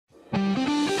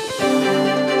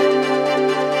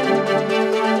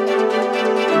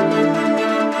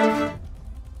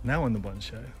the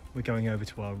show, we're going over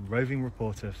to our roving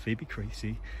reporter Phoebe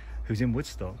Creasey, who's in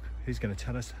Woodstock, who's going to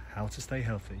tell us how to stay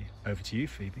healthy. Over to you,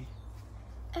 Phoebe.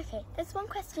 Okay, there's one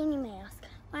question you may ask.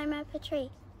 Why am I up a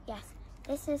tree? Yes,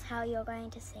 this is how you're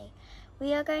going to see.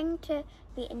 We are going to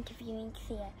be interviewing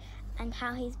Theo and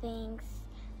how he's being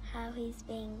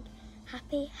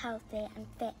happy, healthy and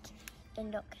fit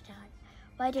in lockdown.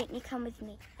 Why don't you come with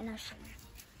me and I'll show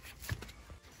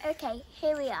you. Okay,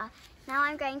 here we are. Now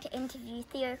I'm going to interview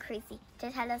Theo Creasey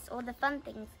to tell us all the fun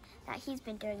things that he's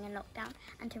been doing in lockdown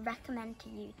and to recommend to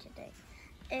you to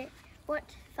do. What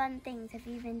fun things have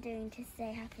you been doing to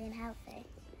stay happy and healthy?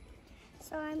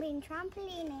 So I've been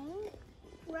trampolining,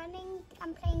 running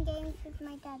and playing games with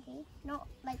my daddy, not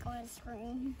like on a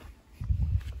screen,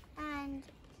 and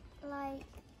like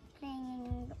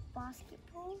playing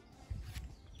basketball.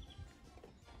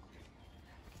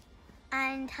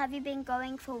 And have you been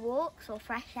going for walks or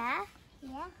fresh air?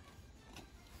 Yeah,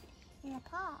 in the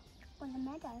park, on the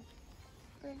meadow,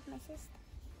 with my sister.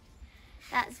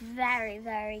 That's very,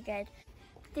 very good.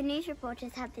 The news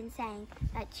reporters have been saying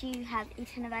that you have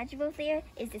eaten a vegetable, Theo.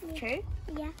 Is this true?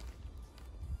 Yeah.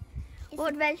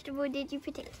 What vegetable did you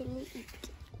particularly eat?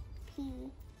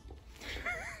 Pea.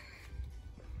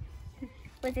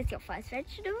 Was this your first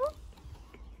vegetable?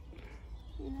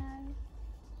 No.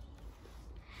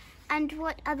 And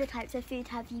what other types of food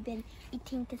have you been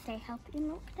eating to stay healthy in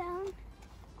lockdown?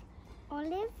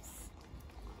 Olives,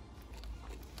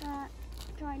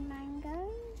 dried mango,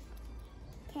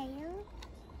 kale.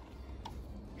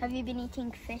 Have you been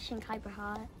eating fish and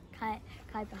carbohydrates?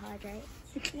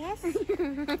 Yes.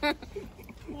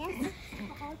 Yes.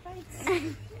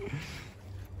 Carbohydrates.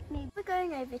 We're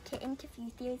going over to interview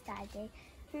Theo's daddy,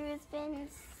 who has been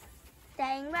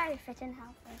staying very fit and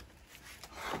healthy.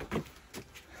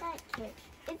 Thank you.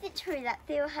 Is it true that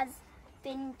Theo has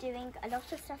been doing a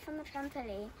lot of stuff on the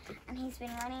trampoline and he's been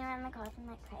running around the garden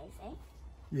like crazy?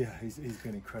 Yeah, he's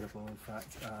been incredible. In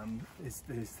fact, his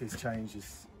change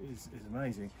is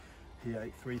amazing. He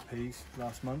ate 3 peas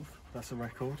last month. That's a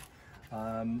record.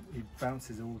 He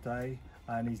bounces all day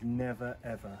and he's never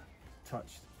ever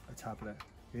touched a tablet.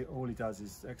 All he does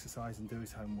is exercise and do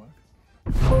his homework.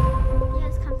 He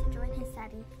has come to join his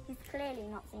study. He's clearly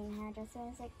not seen a hairdresser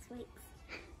in 6 weeks.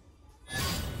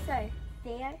 So,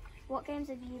 Theo, what games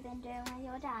have you been doing with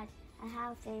your dad and how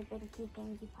have they been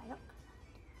keeping you quiet?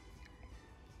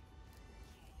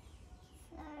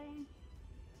 So,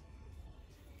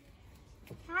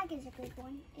 tag is a good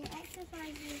one. It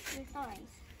exercises your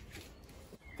thighs.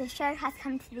 The show has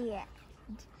come to the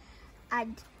end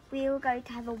and we are going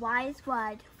to have a wise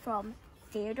word from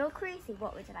Theodore Creasey.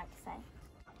 What would you like to say?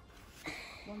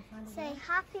 Stay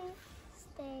happy,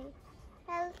 stay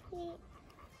healthy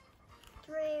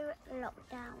through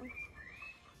lockdown.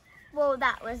 Well,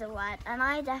 that was a word, and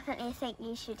I definitely think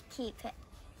you should keep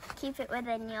it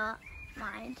within your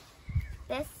mind.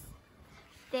 This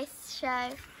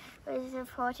show was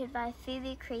reported by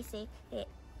Phoebe Creasey, the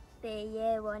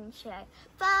Year 1 show.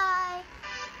 Bye!